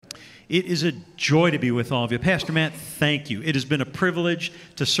It is a joy to be with all of you. Pastor Matt, thank you. It has been a privilege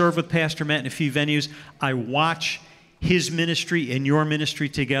to serve with Pastor Matt in a few venues. I watch his ministry and your ministry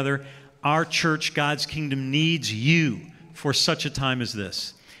together. Our church, God's Kingdom, needs you for such a time as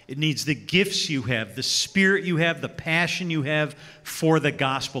this. It needs the gifts you have, the spirit you have, the passion you have for the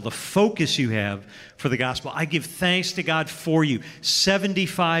gospel, the focus you have for the gospel. I give thanks to God for you.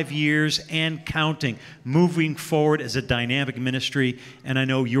 75 years and counting, moving forward as a dynamic ministry. And I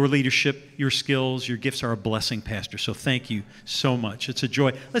know your leadership, your skills, your gifts are a blessing, Pastor. So thank you so much. It's a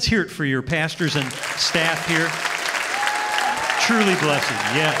joy. Let's hear it for your pastors and staff here. Truly blessing,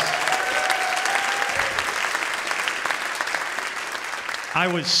 yes. I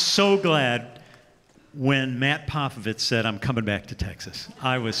was so glad when Matt Popovich said, I'm coming back to Texas.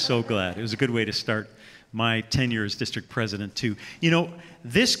 I was so glad. It was a good way to start my tenure as district president, too. You know,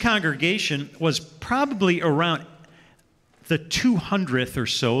 this congregation was probably around the 200th or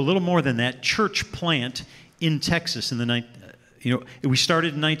so, a little more than that, church plant in Texas in the we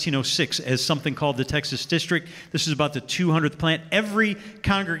started in 1906 as something called the Texas District. This is about the 200th plant. Every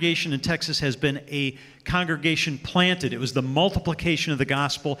congregation in Texas has been a congregation planted. It was the multiplication of the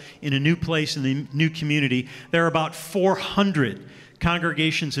gospel in a new place, in the new community. There are about 400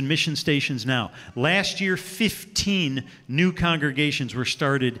 congregations and mission stations now. Last year, 15 new congregations were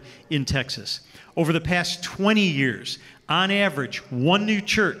started in Texas. Over the past 20 years, on average, one new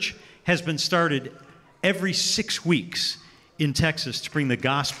church has been started every 6 weeks in Texas to bring the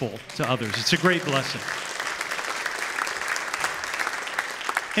gospel to others. It's a great blessing.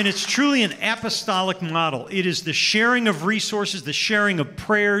 And it's truly an apostolic model. It is the sharing of resources, the sharing of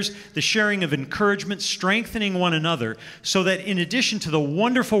prayers, the sharing of encouragement, strengthening one another, so that in addition to the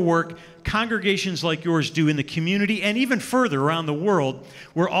wonderful work congregations like yours do in the community and even further around the world,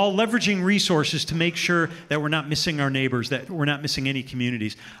 we're all leveraging resources to make sure that we're not missing our neighbors, that we're not missing any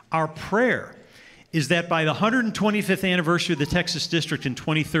communities. Our prayer is that by the 125th anniversary of the Texas District in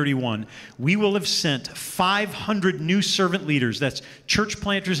 2031, we will have sent 500 new servant leaders, that's church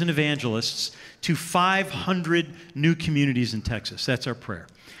planters and evangelists, to 500 new communities in Texas. That's our prayer.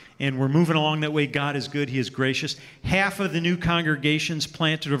 And we're moving along that way. God is good. He is gracious. Half of the new congregations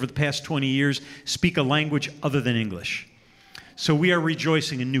planted over the past 20 years speak a language other than English. So we are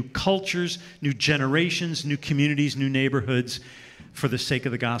rejoicing in new cultures, new generations, new communities, new neighborhoods, for the sake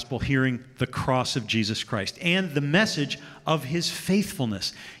of the gospel, hearing the cross of Jesus Christ and the message of his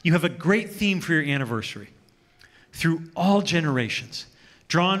faithfulness. You have a great theme for your anniversary. Through all generations,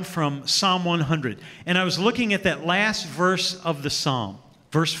 drawn from Psalm 100. And I was looking at that last verse of the psalm,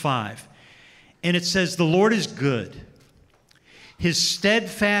 verse 5, and it says, "The Lord is good. His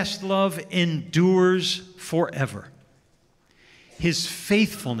steadfast love endures forever. His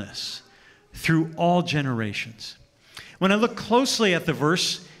faithfulness through all generations." When I look closely at the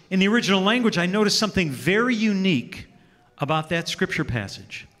verse, in the original language, I noticed something very unique about that scripture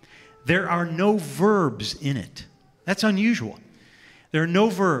passage. There are no verbs in it. That's unusual. There are no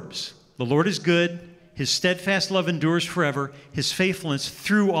verbs. The Lord is good. His steadfast love endures forever. His faithfulness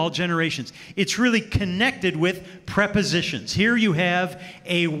through all generations. It's really connected with prepositions. Here you have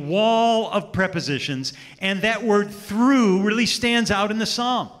a wall of prepositions, and that word through really stands out in the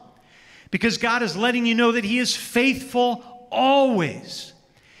psalm. Because God is letting you know that he is faithful always.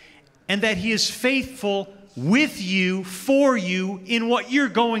 And that he is faithful with you, for you, in what you're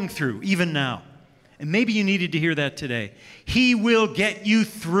going through, even now. And maybe you needed to hear that today. He will get you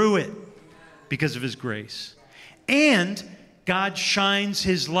through it because of his grace. And God shines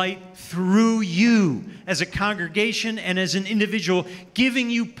his light through you as a congregation and as an individual, giving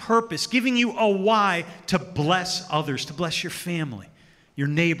you purpose, giving you a why to bless others, to bless your family, your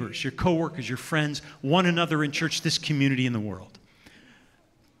neighbors, your coworkers, your friends, one another in church, this community, in the world.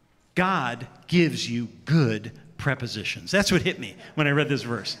 God gives you good prepositions. That's what hit me when I read this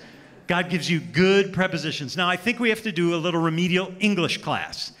verse. God gives you good prepositions. Now, I think we have to do a little remedial English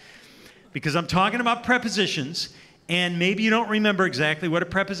class because I'm talking about prepositions, and maybe you don't remember exactly what a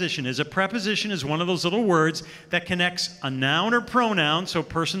preposition is. A preposition is one of those little words that connects a noun or pronoun, so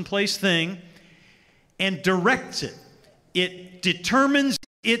person, place, thing, and directs it. It determines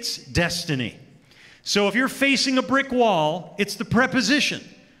its destiny. So if you're facing a brick wall, it's the preposition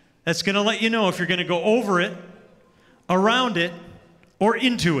that's going to let you know if you're going to go over it, around it, or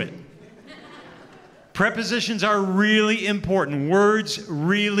into it. Prepositions are really important. Words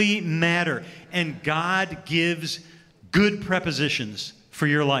really matter. And God gives good prepositions for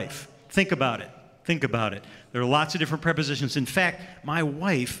your life. Think about it. Think about it. There are lots of different prepositions. In fact, my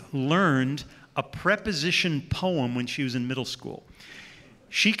wife learned a preposition poem when she was in middle school.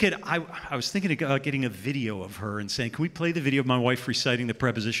 I was thinking about getting a video of her and saying, can we play the video of my wife reciting the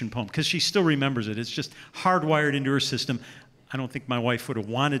preposition poem? Because she still remembers it. It's just hardwired into her system. I don't think my wife would have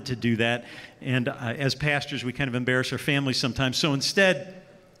wanted to do that. And as pastors, we kind of embarrass our family sometimes. So instead,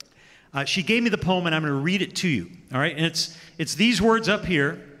 she gave me the poem, and I'm going to read it to you. All right? And it's these words up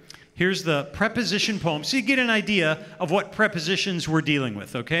here. Here's the preposition poem, so you get an idea of what prepositions we're dealing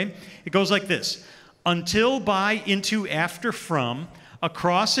with, okay? It goes like this. Until, by, into, after, from,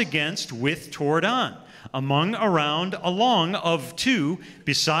 across, against, with, toward, on, among, around, along, of, to,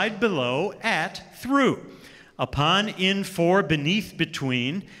 beside, below, at, through, upon, in, for, beneath,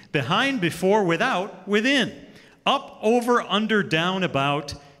 between, behind, before, without, within, up, over, under, down,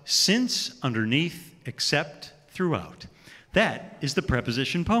 about, since, underneath, except, throughout. That is the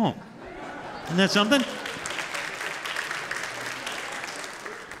preposition poem. Isn't that something?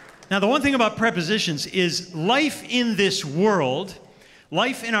 Now, the one thing about prepositions is life in this world,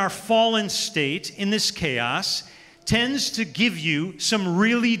 life in our fallen state, in this chaos, tends to give you some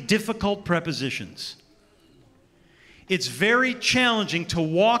really difficult prepositions. It's very challenging to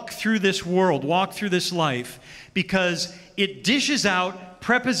walk through this world, walk through this life, because it dishes out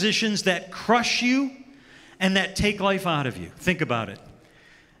prepositions that crush you and that take life out of you. Think about it.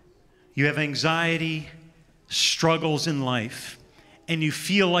 You have anxiety, struggles in life, and you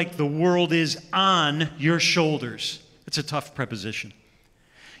feel like the world is on your shoulders. It's a tough preposition.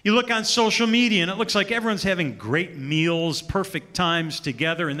 You look on social media, and it looks like everyone's having great meals, perfect times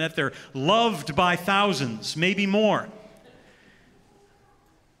together, and that they're loved by thousands, maybe more.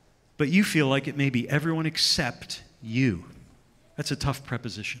 But you feel like it may be everyone except you. That's a tough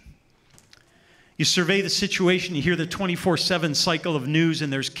preposition. You survey the situation, you hear the 24/7 cycle of news,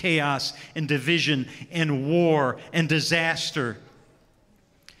 and there's chaos and division and war and disaster.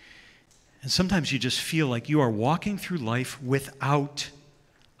 And sometimes you just feel like you are walking through life without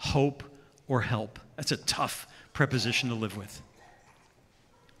hope or help. That's a tough preposition to live with.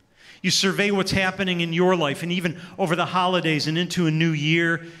 You survey what's happening in your life, and even over the holidays and into a new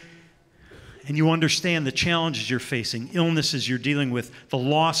year, and you understand the challenges you're facing, illnesses you're dealing with, the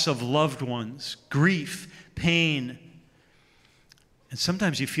loss of loved ones, grief, pain. And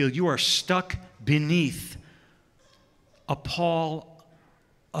sometimes you feel you are stuck beneath a pall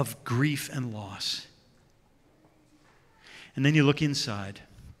of grief and loss. And then you look inside.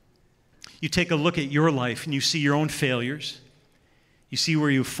 You take a look at your life and you see your own failures. You see where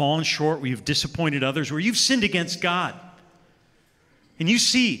you've fallen short, where you've disappointed others, where you've sinned against God. And you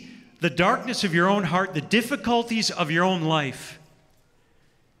see the darkness of your own heart, the difficulties of your own life.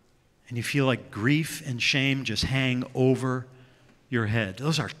 And you feel like grief and shame just hang over your head.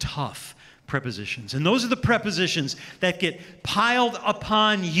 Those are tough prepositions. And those are the prepositions that get piled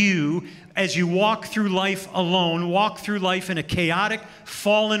upon you as you walk through life alone, walk through life in a chaotic,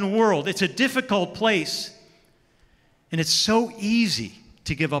 fallen world. It's a difficult place. And it's so easy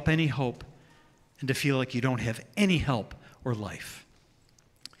to give up any hope and to feel like you don't have any help or life.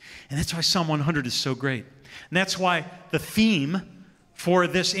 And that's why Psalm 100 is so great. And that's why the theme for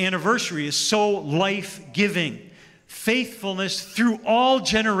this anniversary is so life-giving. Faithfulness through all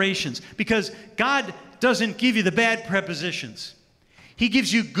generations. Because God doesn't give you the bad prepositions. He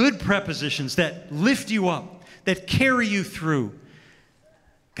gives you good prepositions that lift you up, that carry you through.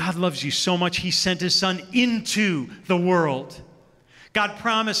 God loves you so much, He sent His Son into the world. God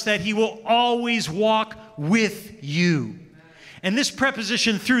promised that He will always walk with you. And this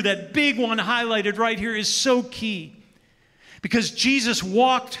preposition through, that big one highlighted right here, is so key. Because Jesus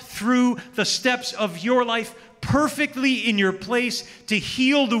walked through the steps of your life perfectly in your place to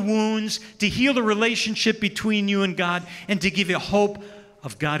heal the wounds, to heal the relationship between you and God, and to give you hope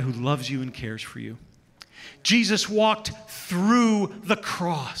of God who loves you and cares for you. Jesus walked through the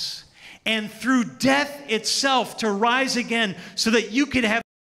cross and through death itself to rise again so that you could have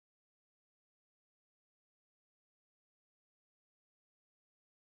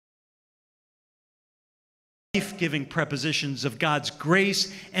life-giving prepositions of God's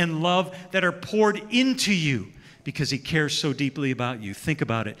grace and love that are poured into you because He cares so deeply about you. Think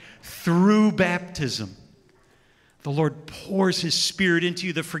about it. Through baptism, the Lord pours His Spirit into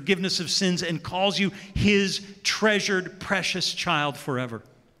you, the forgiveness of sins, and calls you His treasured, precious child forever.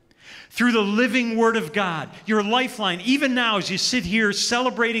 Through the living Word of God, your lifeline, even now as you sit here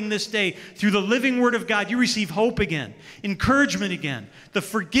celebrating this day, through the living Word of God, you receive hope again, encouragement again, the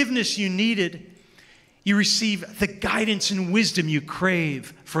forgiveness you needed. You receive the guidance and wisdom you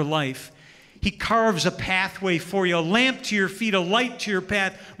crave for life. He carves a pathway for you, a lamp to your feet, a light to your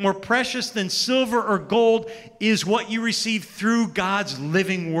path. More precious than silver or gold is what you receive through God's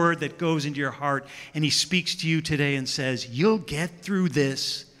living word that goes into your heart. And he speaks to you today and says, you'll get through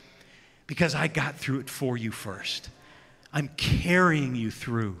this because I got through it for you first. I'm carrying you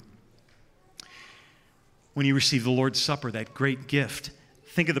through. When you receive the Lord's Supper, that great gift,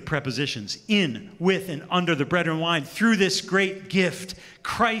 think of the prepositions, in, with, and under the bread and wine. Through this great gift,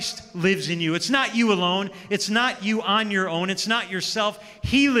 Christ lives in you. It's not you alone. It's not you on your own. It's not yourself.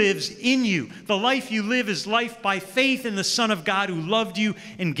 He lives in you. The life you live is life by faith in the Son of God who loved you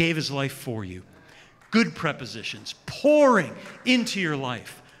and gave his life for you. Good prepositions pouring into your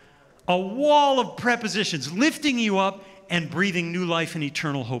life. A wall of prepositions lifting you up and breathing new life and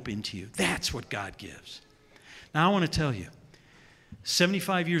eternal hope into you. That's what God gives. Now I want to tell you,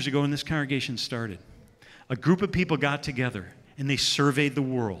 75 years ago when this congregation started, a group of people got together and they surveyed the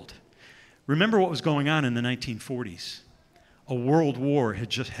world. Remember what was going on in the 1940s. A world war had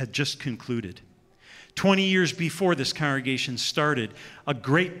just concluded. 20 years before this congregation started, a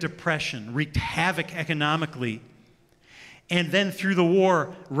Great Depression wreaked havoc economically. And then through the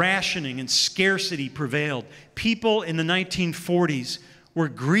war, rationing and scarcity prevailed. People in the 1940s were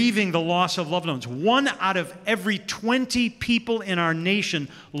grieving the loss of loved ones. 1 out of every 20 people in our nation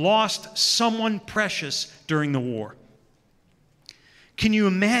lost someone precious during the war. Can you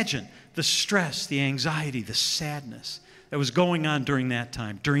imagine the stress, the anxiety, the sadness that was going on during that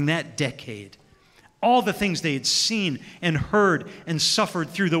time, during that decade? All the things they had seen and heard and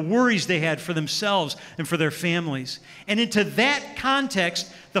suffered through, the worries they had for themselves and for their families. And into that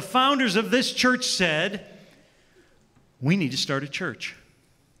context, the founders of this church said, we need to start a church.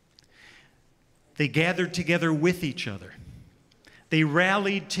 They gathered together with each other. They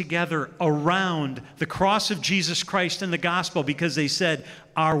rallied together around the cross of Jesus Christ and the gospel because they said,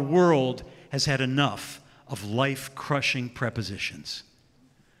 our world has had enough of life-crushing prepositions.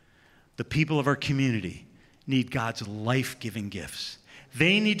 The people of our community need God's life-giving gifts.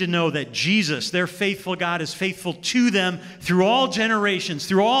 They need to know that Jesus, their faithful God, is faithful to them through all generations,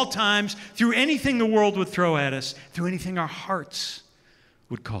 through all times, through anything the world would throw at us, through anything our hearts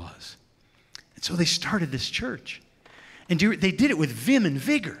would cause. And so they started this church. And they did it with vim and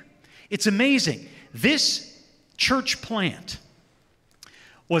vigor. It's amazing. This church plant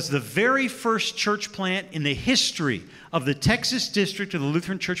was the very first church plant in the history of the Texas District of the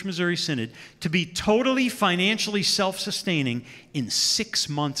Lutheran Church Missouri Synod to be totally financially self-sustaining in 6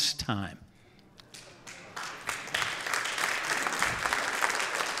 months' time.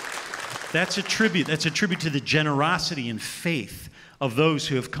 That's a tribute. That's a tribute to the generosity and faith of those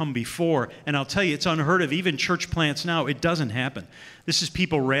who have come before. And I'll tell you, it's unheard of. Even church plants now, it doesn't happen. This is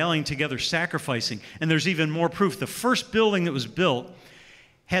people rallying together, sacrificing. And there's even more proof. The first building that was built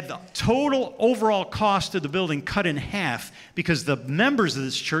had the total overall cost of the building cut in half because the members of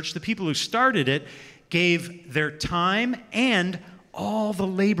this church, the people who started it, gave their time and all the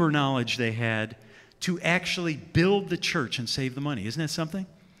labor knowledge they had to actually build the church and save the money. Isn't that something?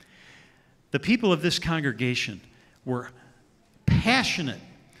 The people of this congregation were passionate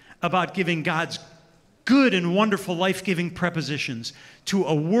about giving God's good and wonderful life-giving prepositions to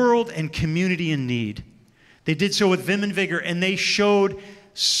a world and community in need. They did so with vim and vigor, and they showed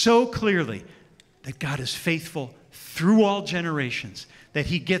so clearly that God is faithful through all generations, that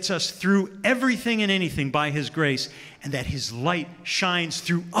he gets us through everything and anything by his grace, and that his light shines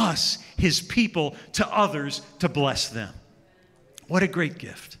through us, his people, to others to bless them. What a great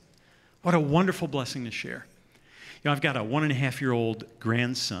gift. What a wonderful blessing to share. You know, I've got a 1.5-year-old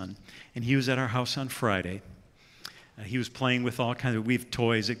grandson, and he was at our house on Friday. He was playing with all kinds of, we have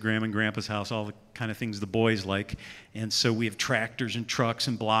toys at Grandma and Grandpa's house, all the kind of things the boys like. And so we have tractors and trucks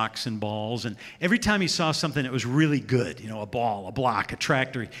and blocks and balls. And every time he saw something that was really good, you know, a ball, a block, a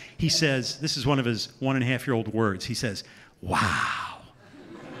tractor, he says, this is one of his 1.5-year-old words. He says, wow.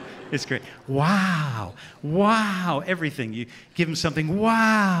 It's great. Wow. Wow. Everything. You give him something,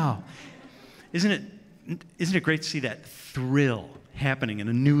 wow. Isn't it great to see that thrill happening in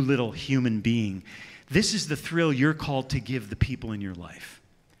a new little human being? This is the thrill you're called to give the people in your life.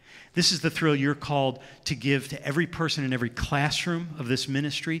 This is the thrill you're called to give to every person in every classroom of this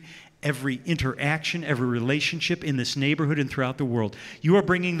ministry, every interaction, every relationship in this neighborhood and throughout the world. You are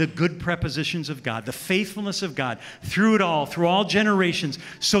bringing the good prepositions of God, the faithfulness of God through it all, through all generations,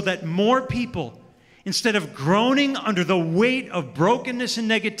 so that more people, instead of groaning under the weight of brokenness and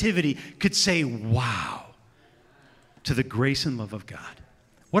negativity, could say, wow, to the grace and love of God.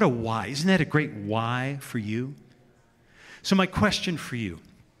 What a why. Isn't that a great why for you? So my question for you,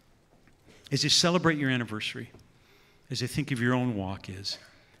 as you celebrate your anniversary, as you think of your own walk, is,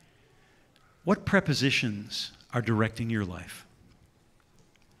 What prepositions are directing your life?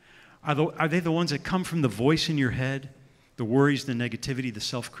 Are they the ones that come from the voice in your head, the worries, the negativity, the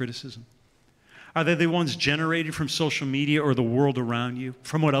self-criticism? Are they the ones generated from social media or the world around you,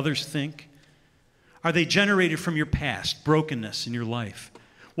 from what others think? Are they generated from your past, brokenness in your life?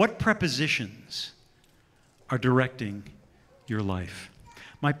 What prepositions are directing your life?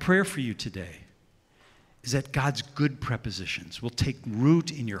 My prayer for you today is that God's good prepositions will take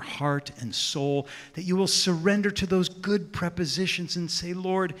root in your heart and soul, that you will surrender to those good prepositions and say,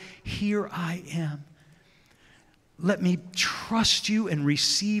 Lord, here I am. Let me trust you and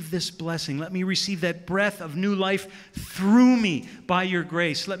receive this blessing. Let me receive that breath of new life through me by your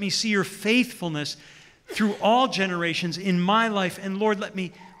grace. Let me see your faithfulness through all generations in my life. And Lord, let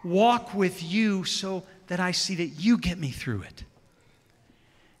me walk with you so that I see that you get me through it.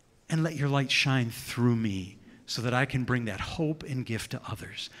 And let your light shine through me so that I can bring that hope and gift to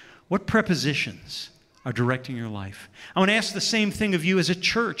others. What prepositions are directing your life? I want to ask the same thing of you as a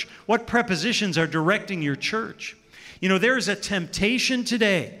church. What prepositions are directing your church? You know, there is a temptation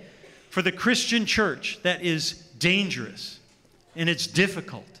today for the Christian church that is dangerous and it's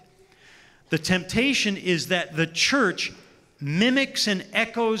difficult. The temptation is that the church mimics and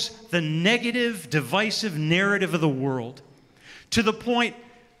echoes the negative, divisive narrative of the world to the point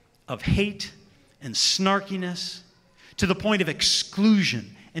of hate and snarkiness, to the point of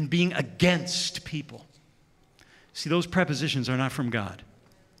exclusion and being against people. See, those prepositions are not from God.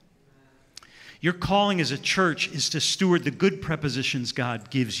 Your calling as a church is to steward the good prepositions God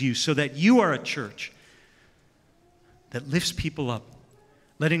gives you so that you are a church that lifts people up,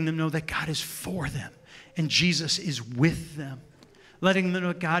 letting them know that God is for them and Jesus is with them, letting them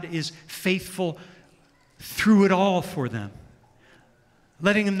know God is faithful through it all for them,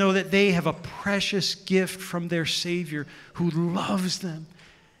 letting them know that they have a precious gift from their Savior who loves them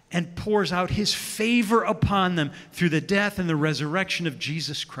and pours out his favor upon them through the death and the resurrection of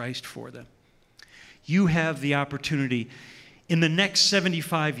Jesus Christ for them. You have the opportunity in the next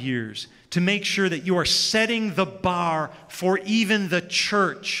 75 years to make sure that you are setting the bar for even the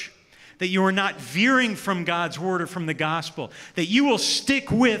church, that you are not veering from God's word or from the gospel, that you will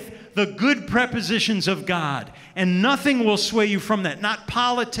stick with the good prepositions of God, and nothing will sway you from that. Not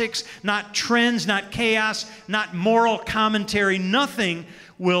politics, not trends, not chaos, not moral commentary. Nothing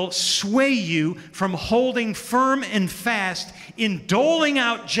will sway you from holding firm and fast in doling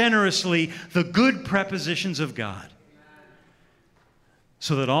out generously the good prepositions of God,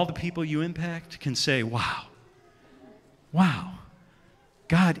 so that all the people you impact can say, wow, wow,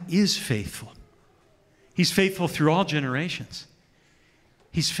 God is faithful. He's faithful through all generations.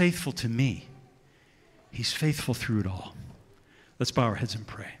 He's faithful to me. He's faithful through it all. Let's bow our heads and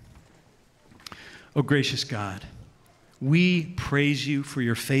pray. Oh, gracious God, we praise you for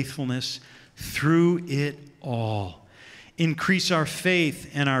your faithfulness through it all. Increase our faith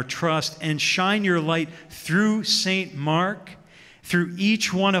and our trust and shine your light through St. Mark, through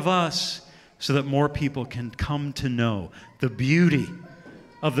each one of us, so that more people can come to know the beauty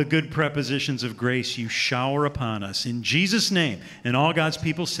of the good prepositions of grace you shower upon us. In Jesus' name, and all God's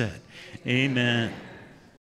people said, amen.